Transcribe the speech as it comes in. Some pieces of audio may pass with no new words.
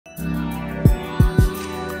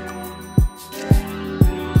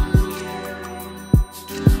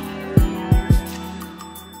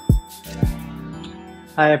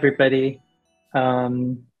Hi, everybody.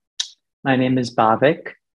 Um, my name is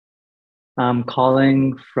Bhavik. I'm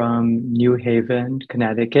calling from New Haven,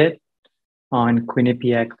 Connecticut on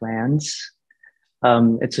Quinnipiac lands.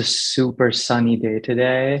 It's a super sunny day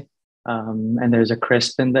today, and there's a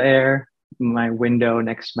crisp in the air. My window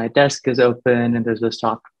next to my desk is open, and there's a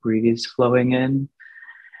soft breeze flowing in.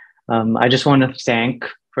 I just want to thank,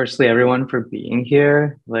 firstly, everyone for being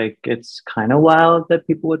here. Like, it's kind of wild that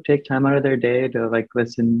people would take time out of their day to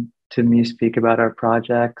listen to me speak about our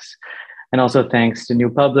projects. And also thanks to New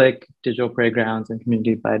Public, Digital Playgrounds, and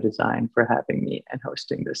Community by Design for having me and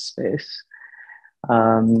hosting this space.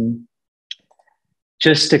 Um,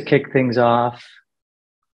 just to kick things off,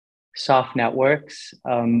 Soft Networks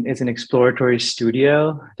is an exploratory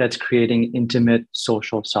studio that's creating intimate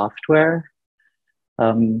social software.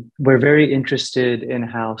 We're very interested in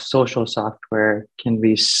how social software can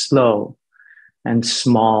be slow and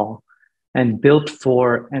small and built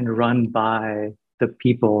for and run by the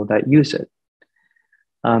people that use it.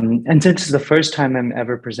 And since it's the first time I'm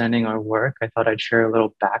ever presenting our work, I thought I'd share a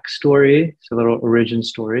little backstory, so a little origin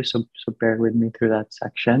story. So bear with me through that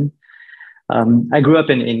section. I grew up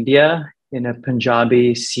in India in a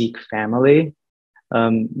Punjabi Sikh family.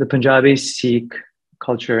 The Punjabi Sikh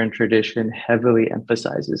culture and tradition heavily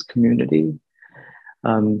emphasizes community.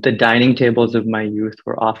 The dining tables of my youth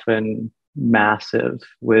were often massive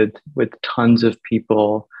with tons of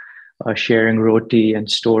people sharing roti and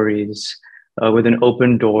stories with an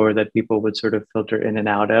open door that people would sort of filter in and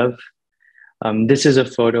out of. This is a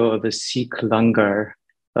photo of a Sikh langar,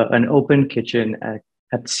 an open kitchen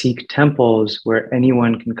at Sikh temples where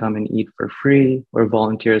anyone can come and eat for free, where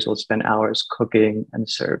volunteers will spend hours cooking and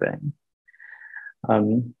serving.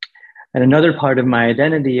 And another part of my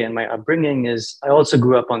identity and my upbringing is I also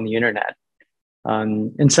grew up on the internet.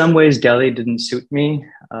 In some ways, Delhi didn't suit me.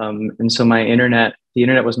 And so the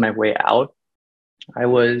internet was my way out.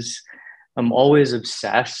 I'm always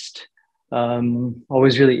obsessed,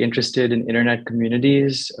 always really interested in internet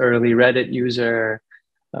communities, early Reddit user,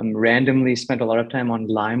 randomly spent a lot of time on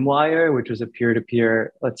LimeWire, which was a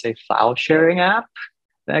peer-to-peer, let's say, file sharing app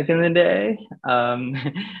back in the day,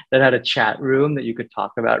 that had a chat room that you could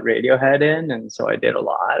talk about Radiohead in. And so I did a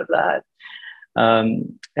lot of that.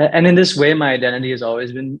 And in this way, my identity has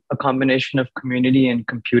always been a combination of community and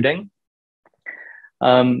computing.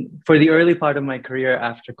 For the early part of my career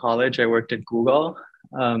after college, I worked at Google.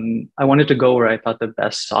 I wanted to go where I thought the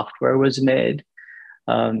best software was made.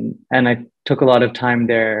 And I took a lot of time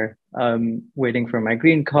there waiting for my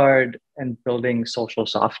green card and building social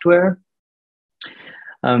software.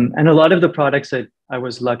 And a lot of the products that I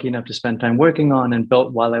was lucky enough to spend time working on and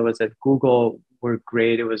built while I was at Google were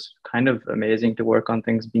great. It was kind of amazing to work on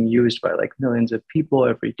things being used by like millions of people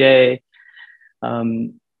every day.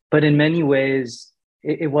 But in many ways,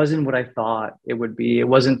 it wasn't what I thought it would be. It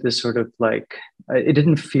wasn't this sort of like, it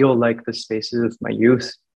didn't feel like the spaces of my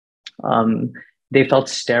youth. They felt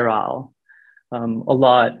sterile. A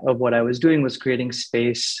lot of what I was doing was creating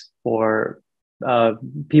space for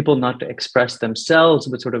people not to express themselves,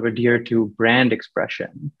 but sort of adhere to brand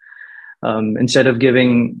expression. Instead of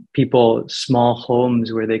giving people small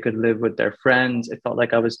homes where they could live with their friends, it felt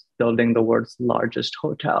like I was building the world's largest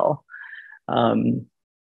hotel. And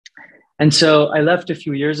so I left a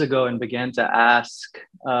few years ago and began to ask,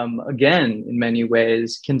 again, in many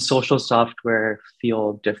ways, can social software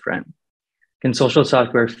feel different? Can social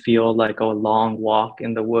software feel like a long walk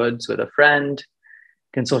in the woods with a friend?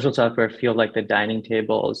 Can social software feel like the dining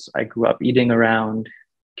tables I grew up eating around?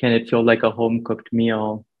 Can it feel like a home cooked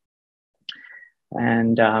meal?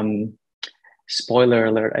 And spoiler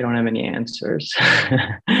alert, I don't have any answers.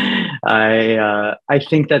 I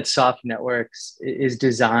think that Soft Networks is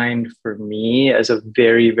designed for me as a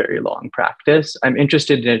very, very long practice. I'm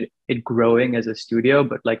interested in it growing as a studio,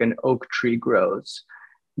 but like an oak tree grows,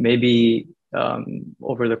 maybe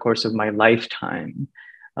over the course of my lifetime,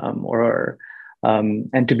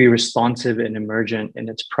 and to be responsive and emergent in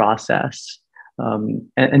its process.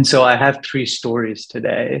 And so I have 3 stories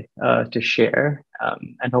today to share,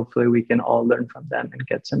 and hopefully we can all learn from them and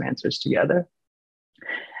get some answers together.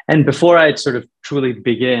 And before I sort of truly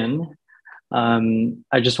begin,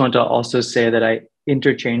 I just want to also say that I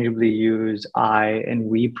interchangeably use I and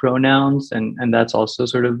we pronouns, and that's also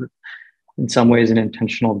sort of in some ways an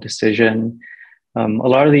intentional decision. A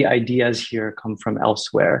lot of the ideas here come from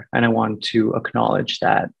elsewhere, and I want to acknowledge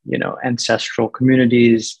that, ancestral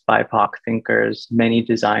communities, BIPOC thinkers, many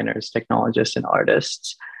designers, technologists, and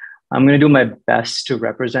artists. I'm going to do my best to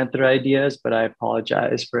represent their ideas, but I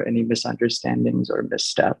apologize for any misunderstandings or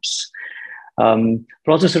missteps.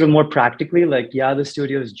 But also sort of more practically, like, yeah, the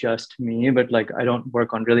studio is just me, but like I don't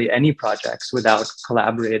work on really any projects without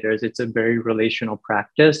collaborators. It's a very relational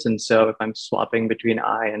practice. And so if I'm swapping between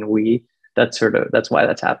I and we, that's why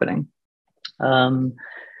that's happening. Um,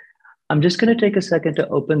 I'm just going to take a second to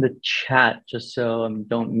open the chat just so I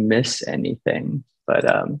don't miss anything. But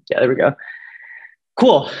yeah, there we go.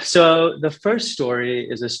 Cool. So the first story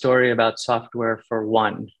is a story about software for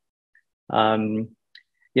one. I'm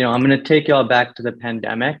going to take y'all back to the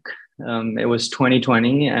pandemic. It was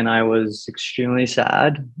 2020 and I was extremely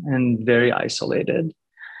sad and very isolated.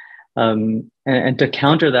 And to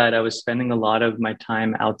counter that, I was spending a lot of my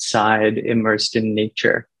time outside, immersed in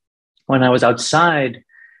nature. When I was outside,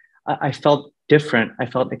 I felt different. I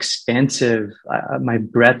felt expansive. My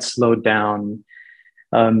breath slowed down.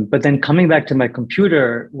 But then coming back to my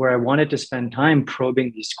computer where I wanted to spend time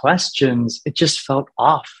probing these questions, it just felt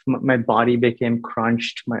off. My body became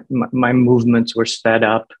crunched. My movements were sped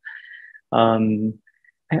up. And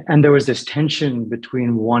there was this tension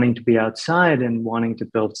between wanting to be outside and wanting to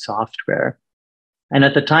build software. And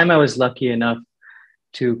at the time, I was lucky enough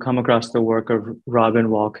to come across the work of Robin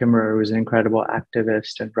Wall Kimmerer, who's an incredible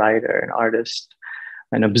activist and writer and artist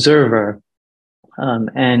and observer.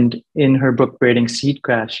 And in her book, Braiding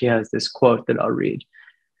Seedcraft, she has this quote that I'll read.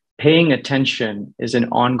 Paying attention is an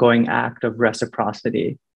ongoing act of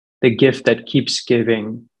reciprocity, the gift that keeps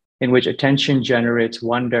giving, in which attention generates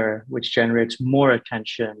wonder, which generates more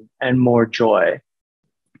attention and more joy.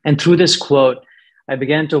 And through this quote, I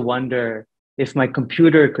began to wonder if my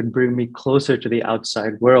computer could bring me closer to the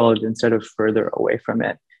outside world instead of further away from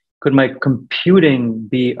it. Could my computing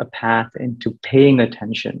be a path into paying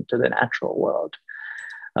attention to the natural world?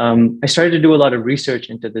 I started to do a lot of research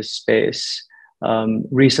into this space,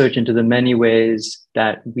 research into the many ways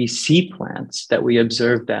that we see plants, that we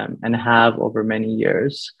observe them and have over many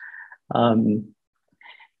years. And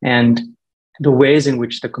the ways in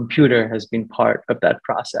which the computer has been part of that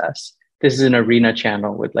process. This is an arena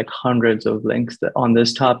channel with like hundreds of links on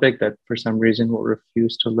this topic that for some reason will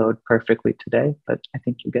refuse to load perfectly today, but I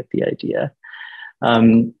think you get the idea.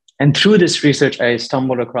 And through this research, I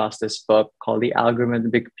stumbled across this book called The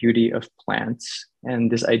Algorithmic Beauty of Plants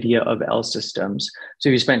and this idea of L systems. So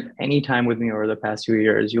if you spent any time with me over the past few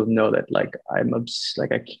years, you'll know that like I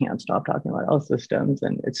can't stop talking about L systems,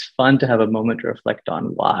 and it's fun to have a moment to reflect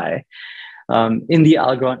on why. In the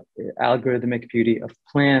algorithmic beauty of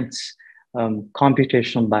plants,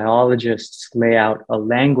 computational biologists lay out a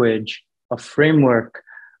language, a framework,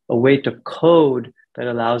 a way to code that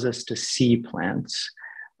allows us to see plants.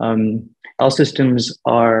 L systems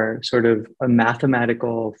are sort of a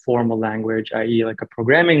mathematical formal language, i.e. like a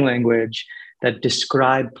programming language that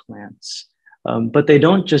describe plants. But they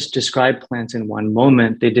don't just describe plants in one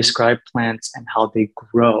moment, they describe plants and how they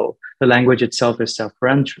grow. The language itself is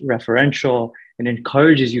self-referential and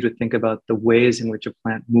encourages you to think about the ways in which a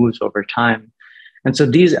plant moves over time. And so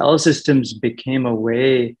these L systems became a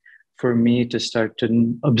way for me to start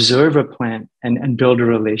to observe a plant and build a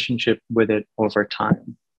relationship with it over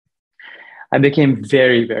time. I became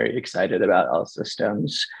very, very excited about L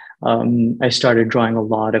systems. I started drawing a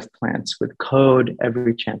lot of plants with code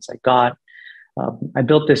every chance I got. I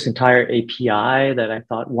built this entire API that I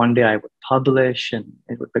thought one day I would publish and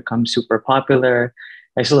it would become super popular.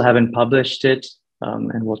 I still haven't published it,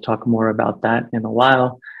 and we'll talk more about that in a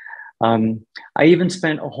while. I even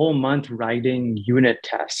spent a whole month writing unit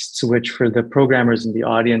tests, which for the programmers in the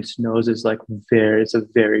audience knows is it's a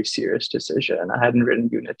very serious decision. I hadn't written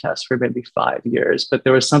unit tests for maybe 5 years, but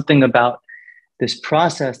there was something about this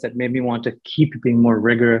process that made me want to keep being more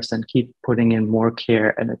rigorous and keep putting in more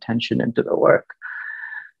care and attention into the work.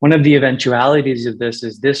 One of the eventualities of this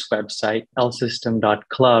is this website,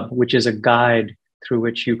 lsystem.club, which is a guide through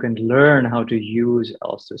which you can learn how to use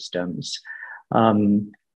L systems.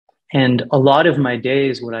 And a lot of my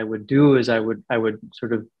days, what I would do is I would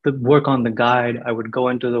sort of work on the guide. I would go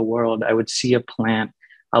into the world. I would see a plant.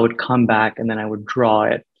 I would come back and then I would draw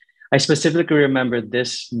it. I specifically remember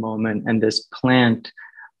this moment and this plant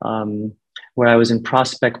where I was in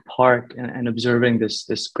Prospect Park and observing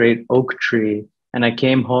this great oak tree. And I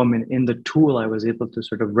came home and in the tool, I was able to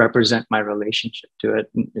sort of represent my relationship to it.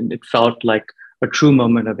 And it felt like a true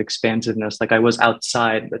moment of expansiveness, like I was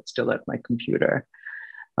outside, but still at my computer.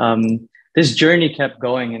 This journey kept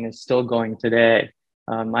going and is still going today.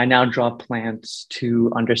 I now draw plants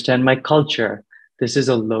to understand my culture. This is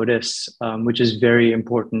a lotus, which is very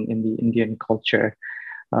important in the Indian culture.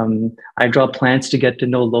 I draw plants to get to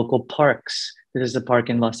know local parks. This is a park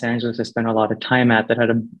in Los Angeles I spent a lot of time at that had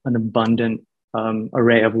an abundant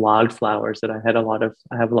array of wildflowers that I have a lot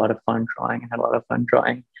of fun drawing and had a lot of fun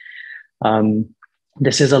drawing.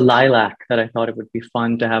 This is a lilac that I thought it would be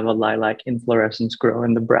fun to have a lilac inflorescence grow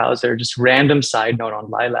in the browser. Just random side note on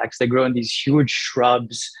lilacs. They grow in these huge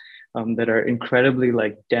shrubs that are incredibly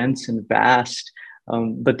like dense and vast.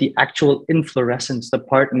 But the actual inflorescence, the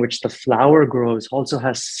part in which the flower grows, also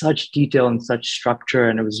has such detail and such structure.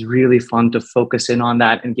 And it was really fun to focus in on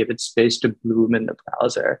that and give it space to bloom in the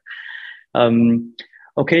browser.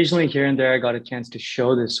 Occasionally here and there, I got a chance to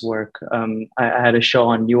show this work. I had a show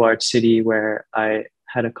on New Art City where I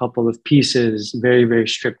had a couple of pieces, very, very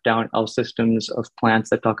stripped down L systems of plants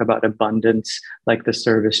that talk about abundance, like the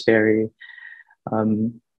serviceberry.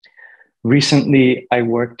 Recently, I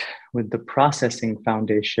worked with the Processing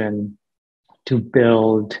Foundation to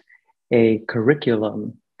build a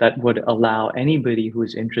curriculum that would allow anybody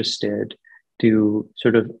who's interested to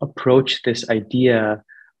sort of approach this idea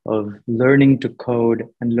of learning to code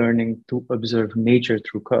and learning to observe nature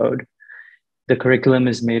through code. The curriculum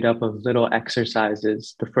is made up of little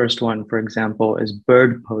exercises. The first one, for example, is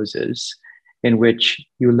bird poses, in which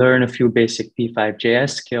you learn a few basic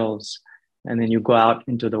P5JS skills, and then you go out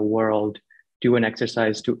into the world, do an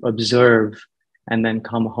exercise to observe, and then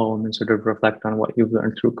come home and sort of reflect on what you've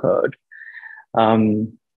learned through code.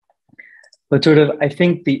 But sort of, I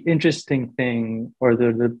think the interesting thing, or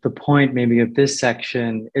the point maybe of this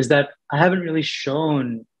section, is that I haven't really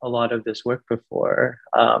shown a lot of this work before,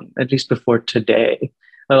 at least before today.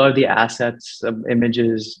 A lot of the assets,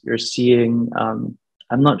 images you're seeing, I'm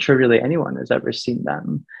not sure really anyone has ever seen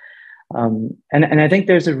them. And I think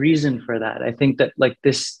there's a reason for that. I think that like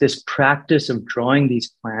this practice of drawing these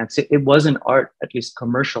plants, it wasn't art, at least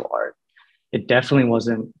commercial art. It definitely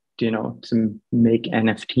wasn't, to make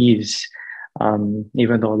NFTs.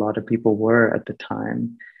 Even though a lot of people were at the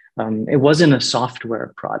time. It wasn't a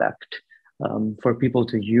software product for people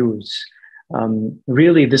to use.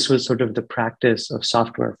 Really, this was sort of the practice of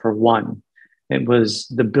software for one. It was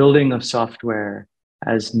the building of software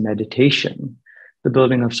as meditation, the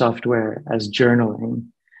building of software as journaling.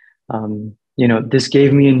 This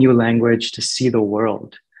gave me a new language to see the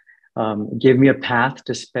world. It gave me a path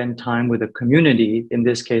to spend time with a community, in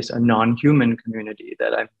this case, a non-human community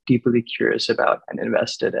that I'm deeply curious about and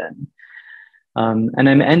invested in. And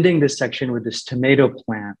I'm ending this section with this tomato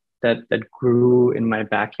plant that grew in my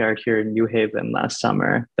backyard here in New Haven last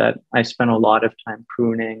summer that I spent a lot of time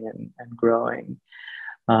pruning and growing.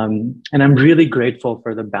 And I'm really grateful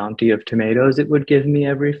for the bounty of tomatoes it would give me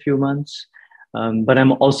every few months. But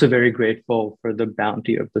I'm also very grateful for the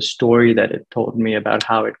bounty of the story that it told me about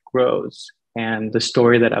how it grows and the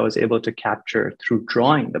story that I was able to capture through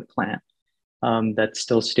drawing the plant that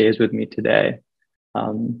still stays with me today.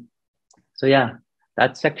 So yeah,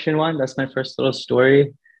 that's section one. That's my first little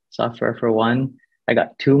story, software for one. I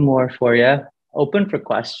got two more for you. Open for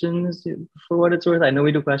questions for what it's worth. I know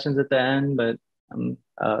we do questions at the end, but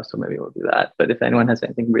so maybe we'll do that. But if anyone has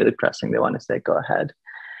anything really pressing they want to say, go ahead.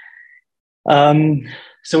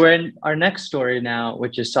 So we're in our next story now,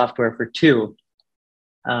 which is software for two.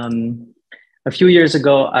 A few years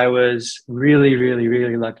ago, I was really, really,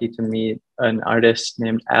 really lucky to meet an artist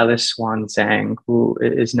named Alice Swan Zhang, who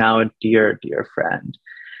is now a dear, dear friend.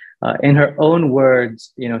 In her own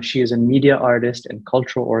words, she is a media artist and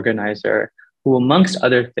cultural organizer who, amongst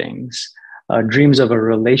other things, dreams of a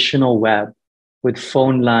relational web with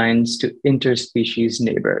phone lines to interspecies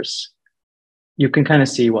neighbors. You can kind of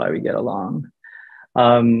see why we get along.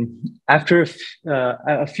 After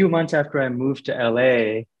a few months after I moved to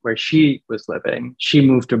LA, where she was living, she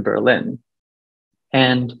moved to Berlin.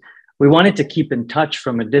 And we wanted to keep in touch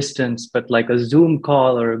from a distance, but like a Zoom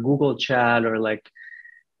call or a Google chat or like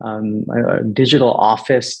a digital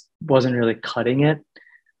office wasn't really cutting it.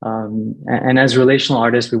 And as relational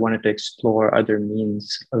artists, we wanted to explore other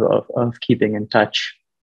means of keeping in touch.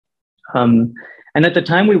 And at the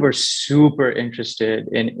time, we were super interested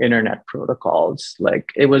in internet protocols.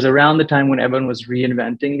 Like it was around the time when everyone was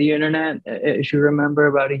reinventing the internet, if you remember,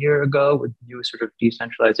 about a year ago with new sort of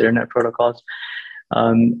decentralized internet protocols.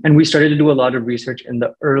 And we started to do a lot of research in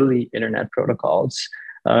the early internet protocols.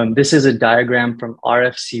 This is a diagram from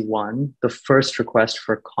RFC1, the first request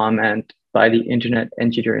for comment by the Internet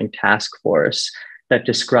Engineering Task Force that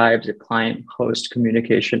describes a client-host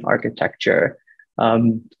communication architecture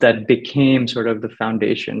that became sort of the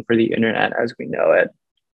foundation for the internet as we know it.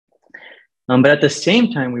 But at the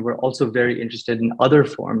same time, we were also very interested in other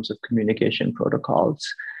forms of communication protocols,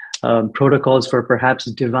 protocols for perhaps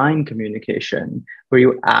divine communication, where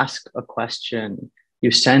you ask a question,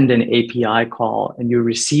 you send an API call, and you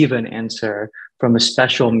receive an answer from a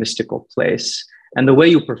special mystical place. And the way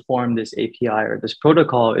you perform this API or this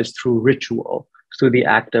protocol is through ritual, through the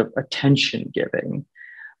act of attention giving.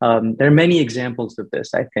 There are many examples of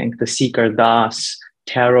this, I think, the Seeker Das,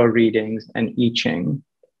 tarot readings, and I Ching.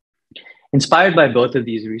 Inspired by both of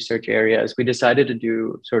these research areas, we decided to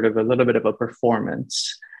do sort of a little bit of a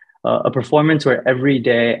performance where every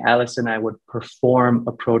day Alice and I would perform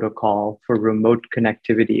a protocol for remote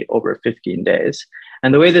connectivity over 15 days.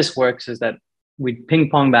 And the way this works is that we'd ping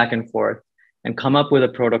pong back and forth and come up with a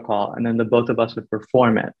protocol, and then the both of us would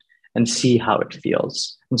perform it and see how it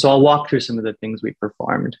feels. And so I'll walk through some of the things we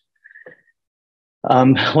performed.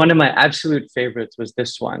 One of my absolute favorites was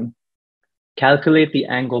this one. Calculate the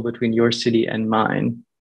angle between your city and mine.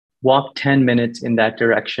 Walk 10 minutes in that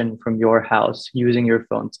direction from your house using your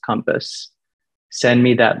phone's compass. Send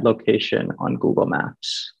me that location on Google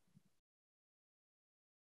Maps.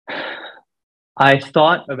 I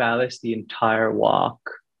thought of Alice the entire walk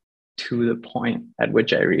to the point at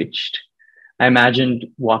which I reached. I imagined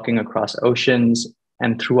walking across oceans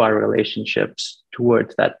and through our relationships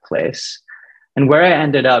towards that place. And where I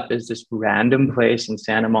ended up is this random place in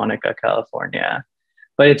Santa Monica, California.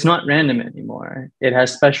 But it's not random anymore. It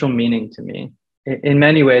has special meaning to me. In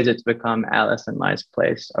many ways, it's become Alice and Mai's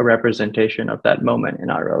place, a representation of that moment in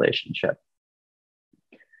our relationship.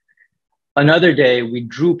 Another day, we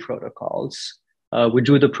drew protocols. We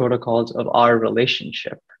drew the protocols of our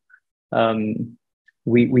relationship.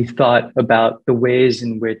 We thought about the ways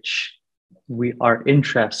in which our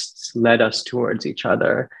interests led us towards each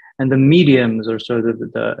other, and the mediums, or sort of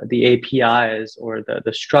the APIs, or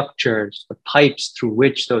the structures, the pipes through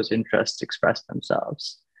which those interests express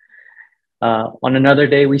themselves. On another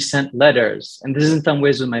day, we sent letters. And this is in some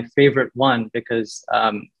ways was my favorite one, because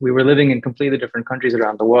we were living in completely different countries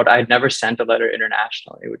around the world. I had never sent a letter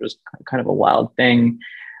internationally, which was kind of a wild thing.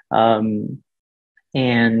 And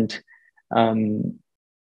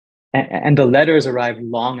the letters arrived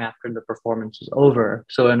long after the performance was over.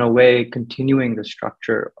 So in a way, continuing the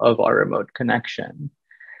structure of our remote connection.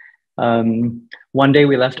 One day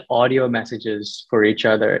we left audio messages for each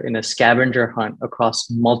other in a scavenger hunt across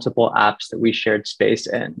multiple apps that we shared space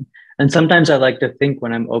in. And sometimes I like to think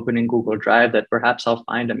when I'm opening Google Drive that perhaps I'll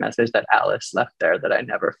find a message that Alice left there that I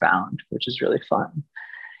never found, which is really fun.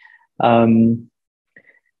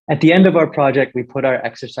 At the end of our project, we put our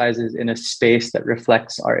exercises in a space that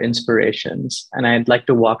reflects our inspirations. And I'd like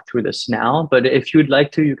to walk through this now, but if you'd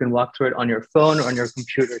like to, you can walk through it on your phone or on your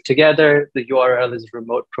computer together. The URL is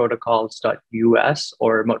remoteprotocols.us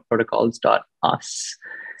or remoteprotocols.us.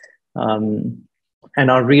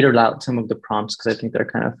 And I'll read aloud some of the prompts because I think they're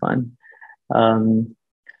kind of fun.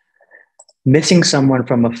 Missing someone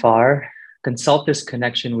from afar, consult this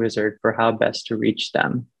connection wizard for how best to reach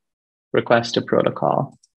them. Request a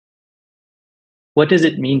protocol. What does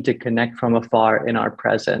it mean to connect from afar in our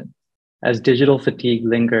present? As digital fatigue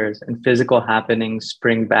lingers and physical happenings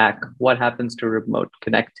spring back, what happens to remote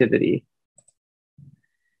connectivity?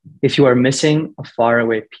 If you are missing a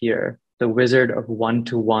faraway peer, the wizard of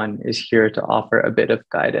one-to-one is here to offer a bit of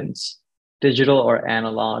guidance. Digital or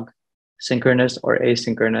analog, synchronous or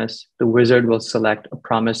asynchronous, the wizard will select a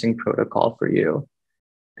promising protocol for you.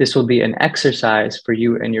 This will be an exercise for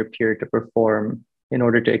you and your peer to perform in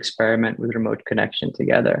order to experiment with remote connection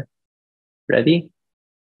together. Ready?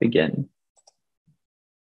 Begin.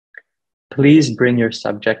 Please bring your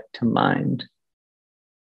subject to mind.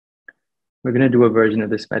 We're going to do a version of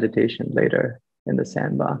this meditation later in the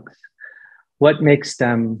sandbox. What makes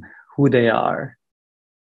them who they are?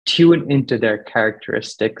 Tune into their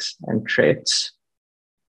characteristics and traits.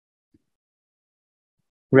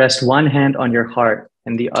 Rest one hand on your heart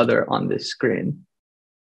and the other on this screen.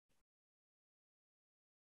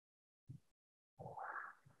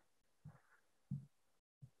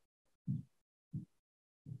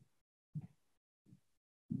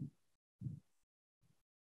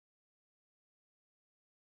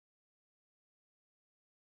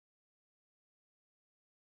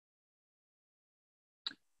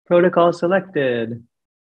 Protocol selected.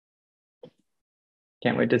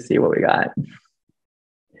 Can't wait to see what we got.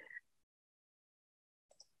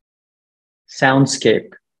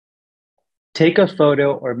 Soundscape. Take a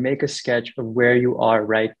photo or make a sketch of where you are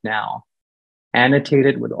right now. Annotate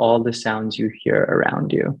it with all the sounds you hear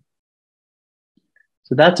around you.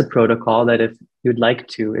 So that's a protocol that if you'd like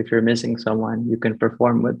to, if you're missing someone, you can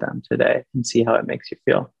perform with them today and see how it makes you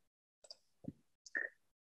feel.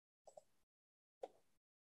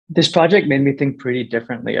 This project made me think pretty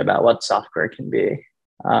differently about what software can be.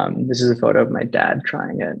 This is a photo of my dad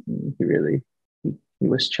trying it. And he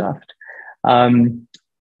was chuffed.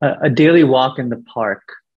 A daily walk in the park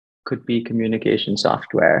could be communication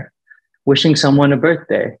software. Wishing someone a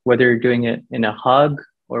birthday, whether you're doing it in a hug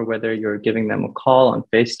or whether you're giving them a call on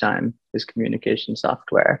FaceTime is communication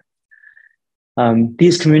software.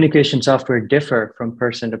 These communication software differ from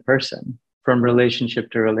person to person, from relationship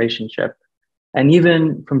to relationship, and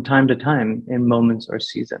even from time to time in moments or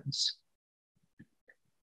seasons.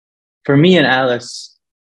 For me and Alice,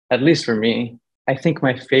 at least for me, I think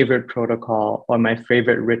my favorite protocol or my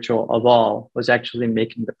favorite ritual of all was actually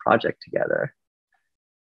making the project together.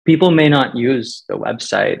 People may not use the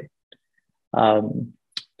website.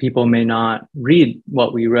 People may not read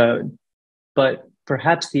what we wrote, but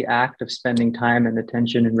perhaps the act of spending time and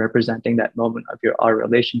attention and representing that moment of our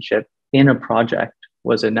relationship in a project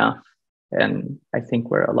was enough. And I think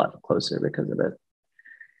we're a lot closer because of it.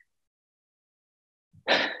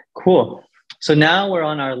 Cool. So now we're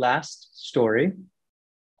on our last story.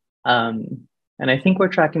 And I think we're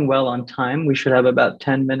tracking well on time. We should have about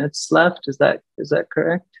 10 minutes left. Is that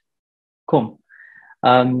correct? Cool.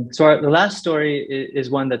 So the last story is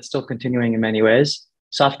one that's still continuing in many ways,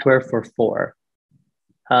 software for four.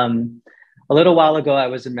 A little while ago, I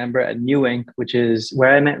was a member at New Ink, which is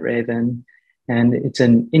where I met Raven. And it's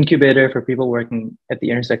an incubator for people working at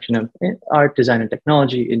the intersection of art, design, and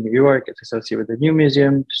technology in New York. It's associated with the New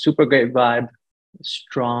Museum. Super great vibe.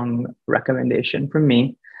 Strong recommendation from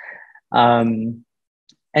me. And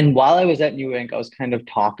while I was at New Ink, I was kind of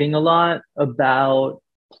talking a lot about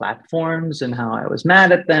platforms and how I was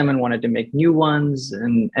mad at them and wanted to make new ones.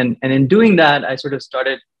 And in doing that, I sort of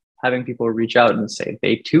started having people reach out and say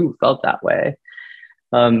they too felt that way.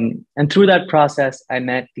 And through that process, I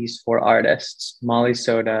met these four artists, Molly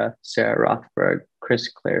Soda, Sarah Rothberg, Chris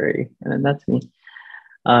Clary, and then that's me.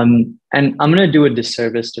 And I'm going to do a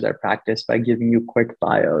disservice to their practice by giving you quick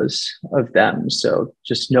bios of them. So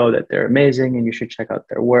just know that they're amazing and you should check out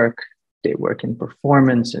their work. They work in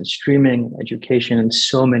performance and streaming, education, and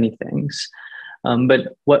so many things.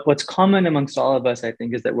 But what's common amongst all of us, I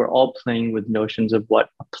think, is that we're all playing with notions of what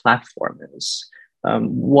a platform is.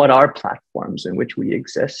 What are platforms in which we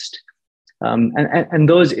exist? And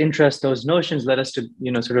those interests, those notions led us to,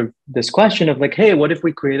 sort of this question of like, hey, what if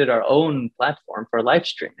we created our own platform for live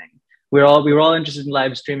streaming? We were all interested in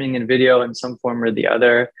live streaming and video in some form or the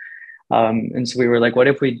other. And so we were like, what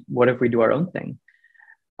if we do our own thing?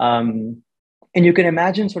 And you can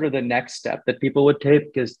imagine sort of the next step that people would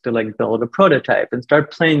take is to like build a prototype and start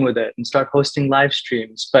playing with it and start hosting live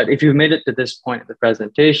streams. But if you've made it to this point in the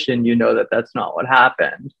presentation, you know that that's not what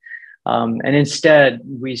happened. And instead,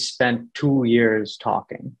 we spent 2 years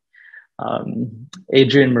talking.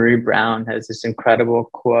 Adrienne Marie Brown has this incredible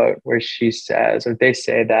quote where she says, or they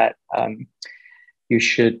say that you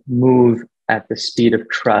should move at the speed of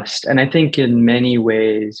trust. And I think in many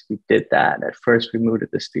ways we did that. At first, we moved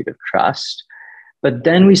at the speed of trust. But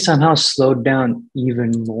then we somehow slowed down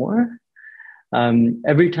even more.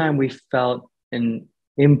 Every time we felt an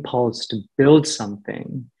impulse to build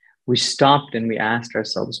something, we stopped and we asked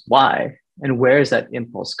ourselves why, and where is that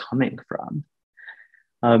impulse coming from?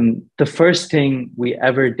 The first thing we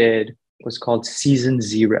ever did was called Season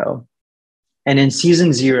Zero. And in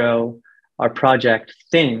Season Zero, our project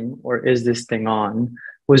Thing, or Is This Thing On,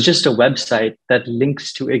 was just a website that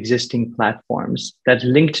links to existing platforms, that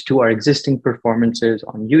linked to our existing performances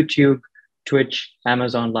on YouTube, Twitch,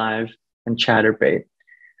 Amazon Live, and Chatterbait.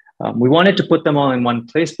 We wanted to put them all in one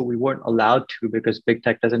place, but we weren't allowed to because big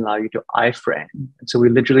tech doesn't allow you to iframe. And so we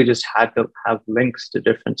literally just had to have links to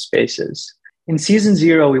different spaces. In Season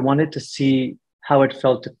Zero, we wanted to see how it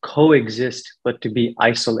felt to coexist, but to be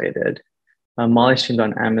isolated. Molly streamed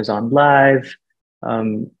on Amazon Live,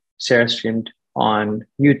 Sarah streamed on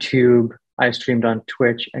YouTube, I streamed on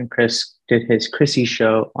Twitch, and Chris did his Chrissy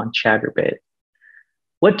show on Chatterbait.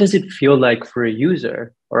 What does it feel like for a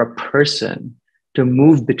user or a person to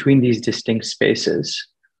move between these distinct spaces?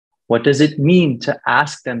 What does it mean to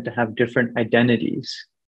ask them to have different identities?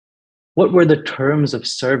 What were the terms of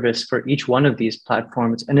service for each one of these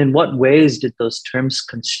platforms? And in what ways did those terms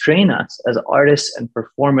constrain us as artists and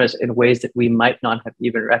performers in ways that we might not have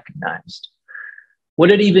even recognized? What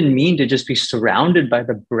did it even mean to just be surrounded by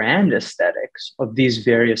the brand aesthetics of these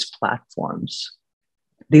various platforms?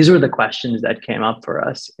 These were the questions that came up for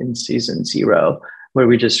us in Season Zero, where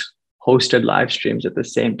we just hosted live streams at the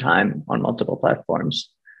same time on multiple platforms.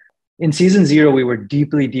 In Season Zero, we were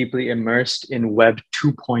deeply, deeply immersed in Web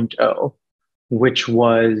 2.0, which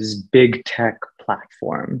was big tech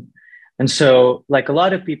platform. And so, like a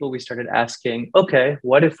lot of people, we started asking, okay,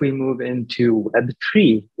 what if we move into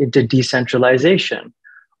Web3, into decentralization?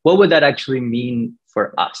 What would that actually mean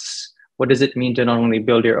for us? What does it mean to not only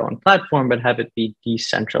build your own platform, but have it be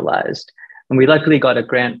decentralized? And we luckily got a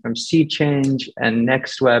grant from Sea Change and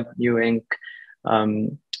NextWeb, New Ink,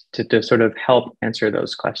 to sort of help answer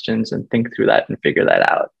those questions and think through that and figure that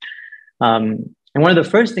out. And one of the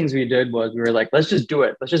first things we did was we were like, let's just do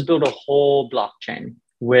it. Let's just build a whole blockchain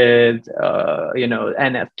with,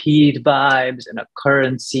 NFT vibes and a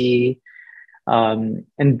currency. And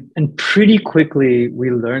pretty quickly,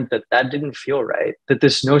 we learned that that didn't feel right, that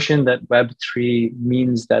this notion that Web3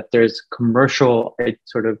 means that there's commercial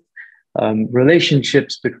sort of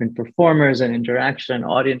relationships between performers and interaction and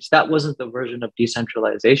audience, that wasn't the version of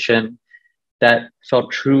decentralization that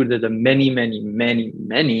felt true to the many, many, many,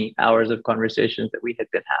 many hours of conversations that we had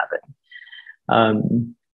been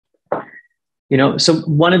having. So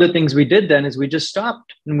one of the things we did then is we just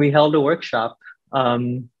stopped and we held a workshop.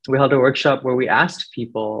 We held a workshop where we asked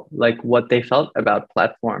people like what they felt about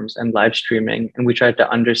platforms and live streaming, and we tried to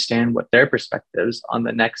understand what their perspectives on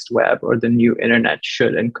the next web or the new internet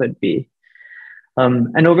should and could be.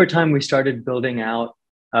 And over time, we started building out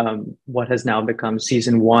what has now become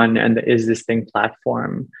season 1 and the Is This Thing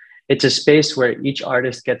platform. It's a space where each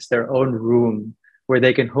artist gets their own room, where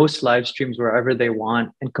they can host live streams wherever they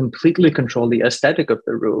want and completely control the aesthetic of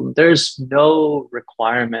the room. There's no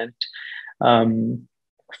requirement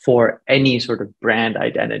for any sort of brand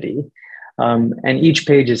identity. And each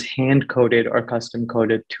page is hand-coded or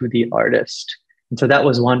custom-coded to the artist. And so that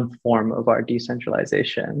was one form of our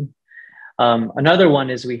decentralization. Another one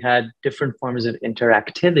is we had different forms of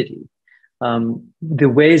interactivity. The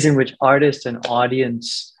ways in which artists and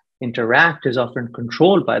audience interact is often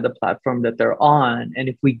controlled by the platform that they're on. And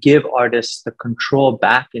if we give artists the control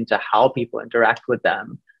back into how people interact with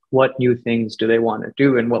them, what new things do they want to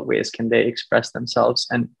do? In what ways can they express themselves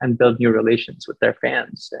and build new relations with their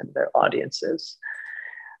fans and their audiences?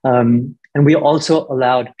 And we also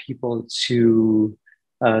allowed people to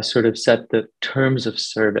sort of set the terms of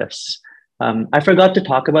service. I forgot to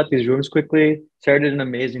talk about these rooms quickly. Started an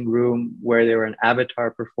amazing room where they were an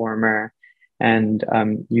avatar performer, and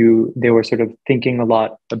they were sort of thinking a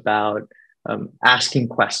lot about asking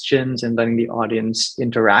questions and letting the audience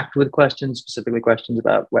interact with questions, specifically questions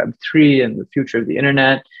about Web3 and the future of the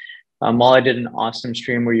internet. Molly did an awesome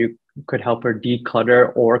stream where you could help her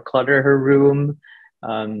declutter or clutter her room.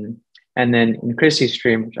 And then in Chrissy's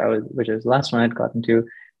stream, which was the last one I'd gotten to,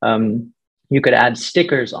 you could add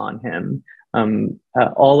stickers on him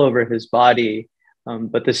all over his body,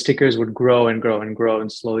 but the stickers would grow and grow and grow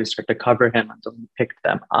and slowly start to cover him until he picked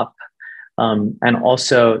them up. And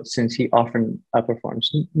also, since he often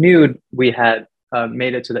performs nude, we had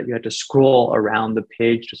made it so that you had to scroll around the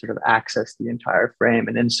page to sort of access the entire frame.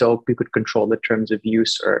 And then so we could control the terms of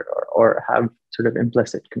use or have sort of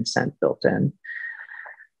implicit consent built in.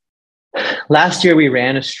 Last year, we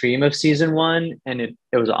ran a stream of season 1, and it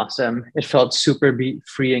was awesome. It felt super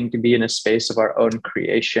freeing to be in a space of our own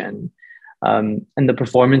creation. And the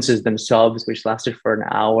performances themselves, which lasted for an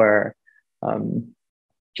hour,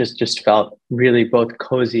 just felt really both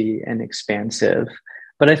cozy and expansive.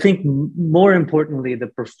 But I think more importantly, the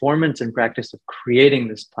performance and practice of creating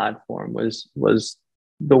this platform was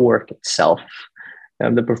the work itself.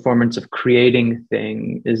 The performance of creating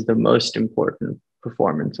thing is the most important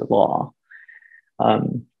performance of all.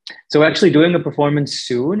 So we're actually doing a performance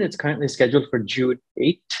soon. It's currently scheduled for June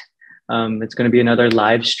 8th. It's going to be another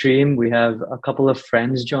live stream. We have a couple of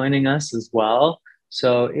friends joining us as well.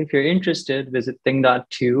 So if you're interested, visit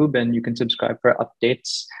thing.tube and you can subscribe for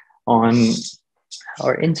updates on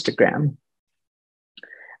our Instagram.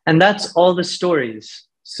 And that's all the stories.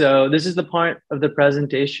 So this is the part of the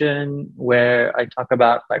presentation where I talk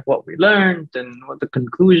about like what we learned and what the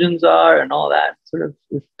conclusions are and all that, sort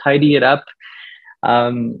of tidy it up.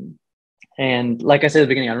 And like I said at the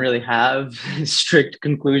beginning, I don't really have strict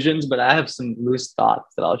conclusions, but I have some loose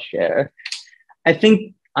thoughts that I'll share. I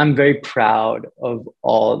think I'm very proud of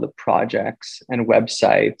all the projects and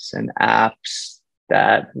websites and apps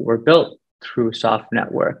that were built through soft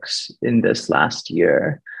networks in this last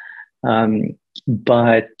year. And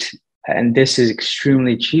this is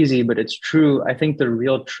extremely cheesy, but it's true. I think the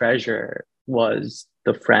real treasure was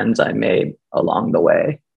the friends I made along the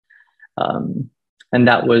way. And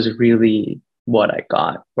that was really what I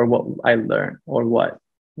got, or what I learned, or what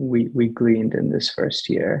we gleaned in this first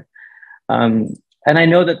year. And I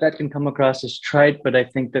know that can come across as trite, but I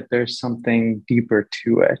think that there's something deeper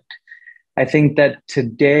to it. I think that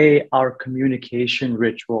today our communication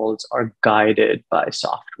rituals are guided by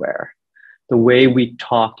software. The way we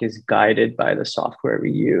talk is guided by the software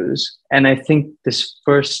we use. And I think this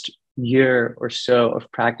first year or so of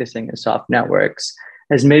practicing in soft networks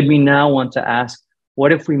has made me now want to ask,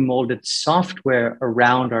 what if we molded software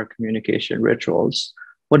around our communication rituals?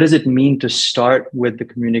 What does it mean to start with the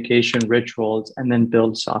communication rituals and then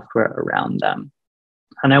build software around them?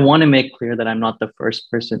 And I want to make clear that I'm not the first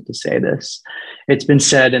person to say this. It's been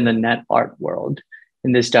said in the net art world.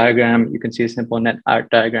 In this diagram, you can see a simple net art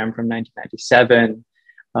diagram from 1997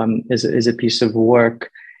 is a piece of work.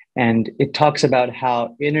 And it talks about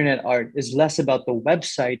how internet art is less about the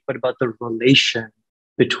website, but about the relation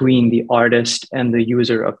between the artist and the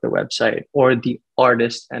user of the website, or the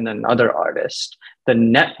artist and another artist. The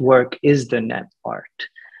network is the net art.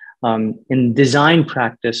 In design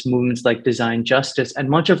practice, movements like design justice, and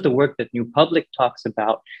much of the work that New Public talks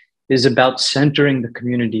about is about centering the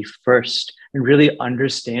community first and really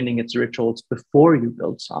understanding its rituals before you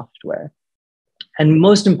build software. And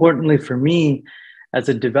most importantly for me, as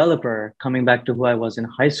a developer, coming back to who I was in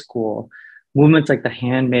high school, movements like the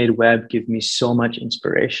handmade web give me so much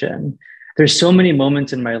inspiration. There's so many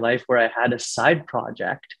moments in my life where I had a side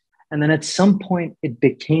project, and then at some point it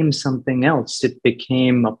became something else. It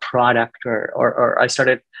became a product, or I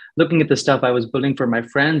started looking at the stuff I was building for my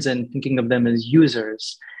friends and thinking of them as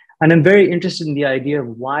users. And I'm very interested in the idea of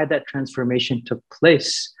why that transformation took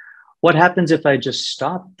place. What happens if I just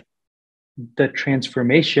stop the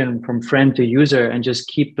transformation from friend to user and just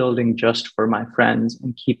keep building just for my friends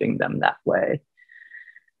and keeping them that way?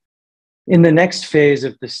 In the next phase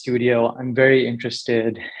of the studio, I'm very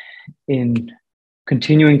interested in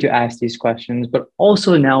continuing to ask these questions, but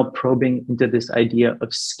also now probing into this idea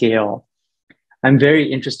of scale. I'm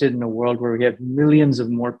very interested in a world where we have millions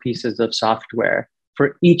of more pieces of software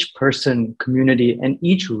for each person, community, and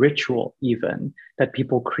each ritual even that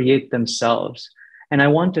people create themselves. And I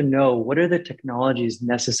want to know, what are the technologies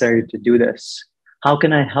necessary to do this? How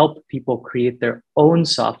can I help people create their own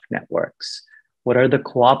soft networks? What are the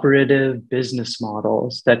cooperative business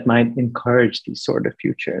models that might encourage these sort of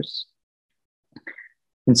futures?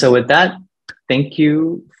 And so with that, thank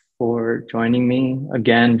you for joining me.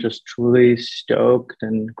 Again, just truly stoked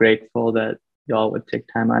and grateful that y'all would take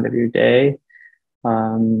time out of your day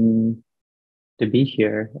to be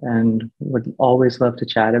here, and would always love to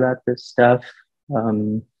chat about this stuff.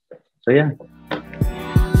 So yeah.